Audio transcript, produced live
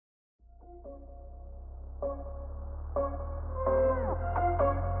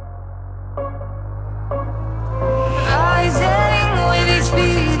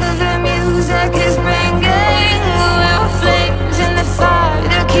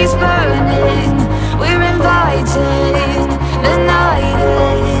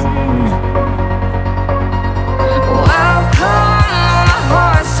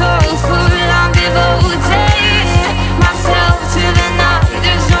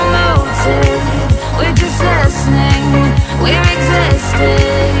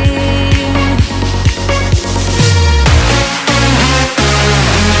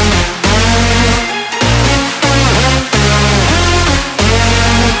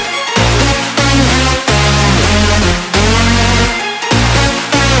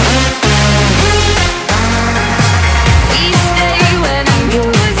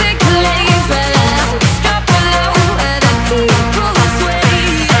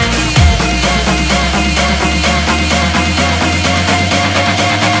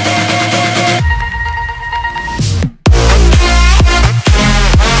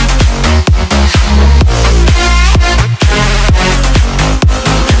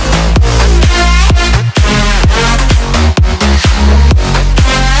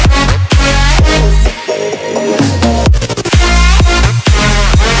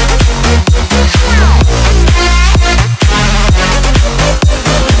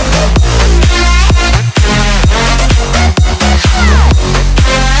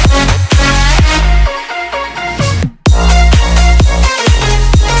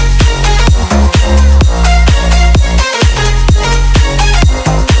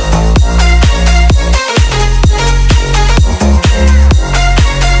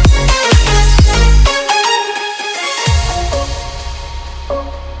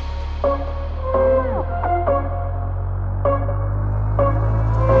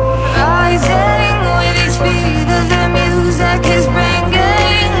speed of the music is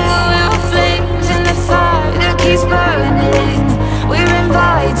bringing. We're all flames in the fire that keeps burning. We're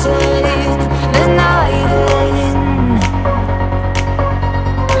inviting the night in.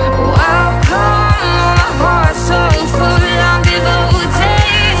 Welcome, my heart's so full. I'm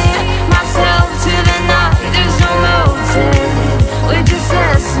devoting myself to the night. There's no motive, we're just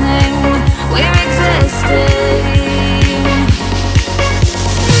listening, we're existing.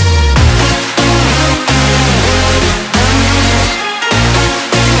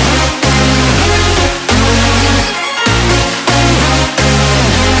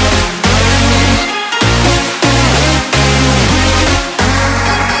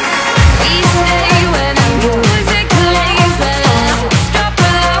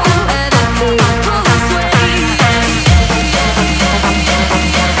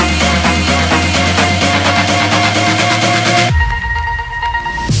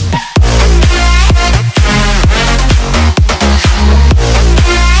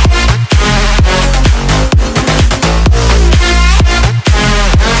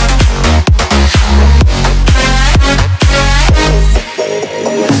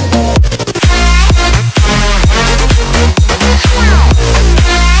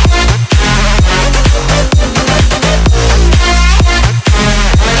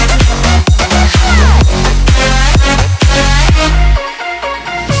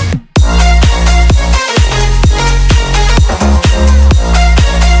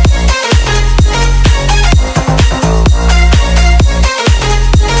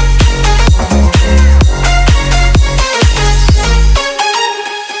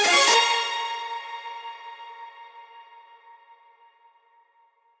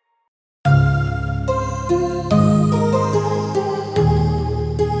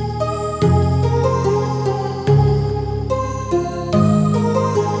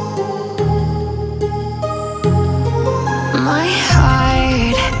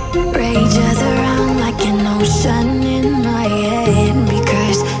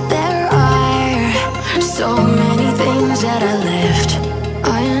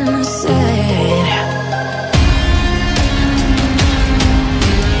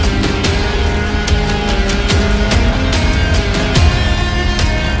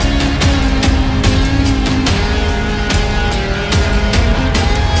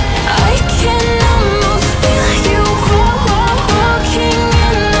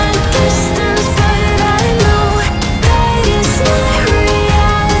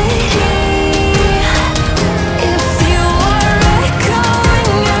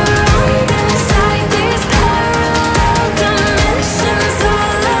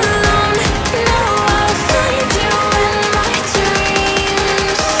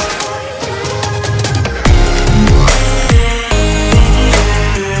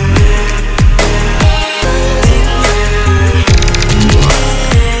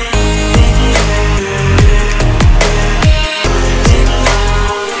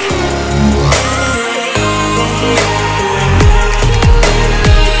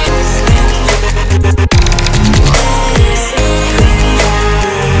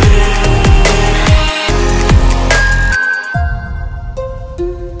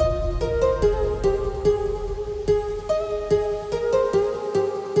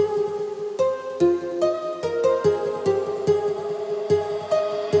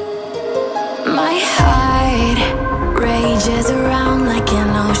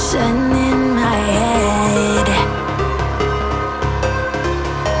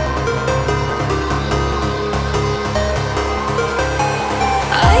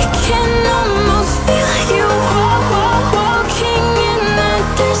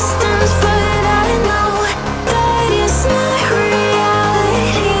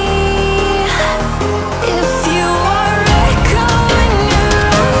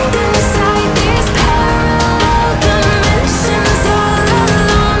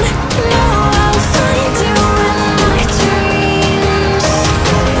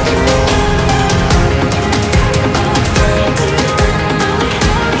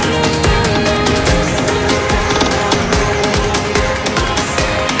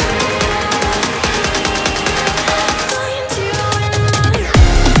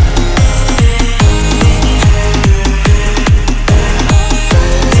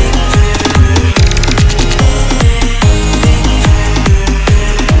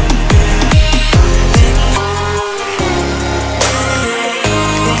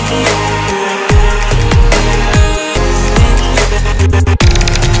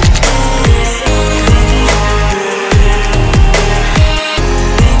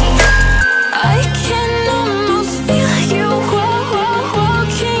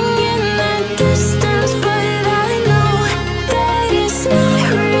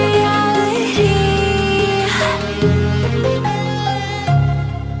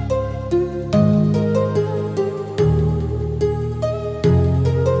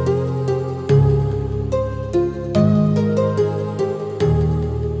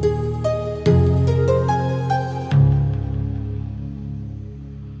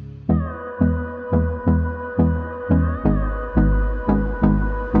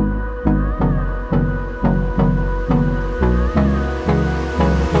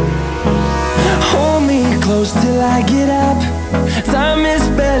 close till I get up. Time is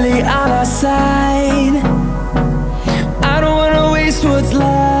barely on our side. I don't wanna waste what's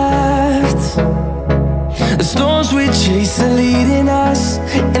left. The storms we chase are leading us,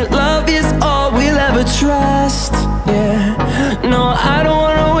 and love is all we'll ever trust. Yeah, no, I don't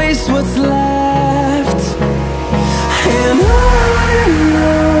wanna waste what's left. And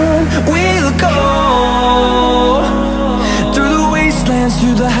on we'll go, through the wastelands,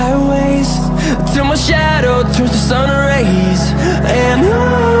 through the highways, till my shadow turns to sun rays. And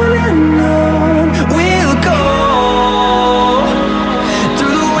on we'll go,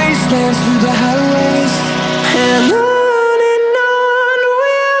 through the wastelands, through the highways, and on.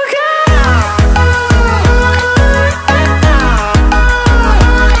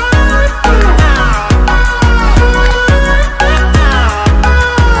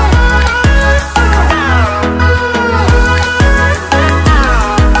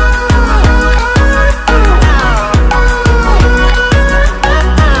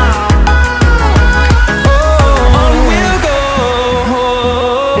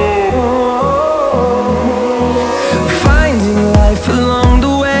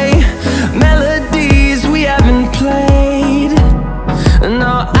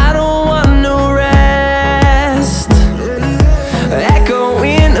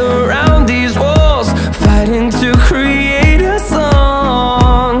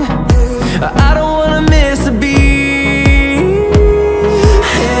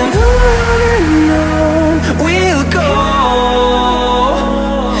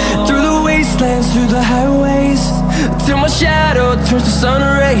 Through the highways, till my shadow turns to sun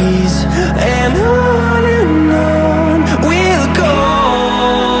rays. And on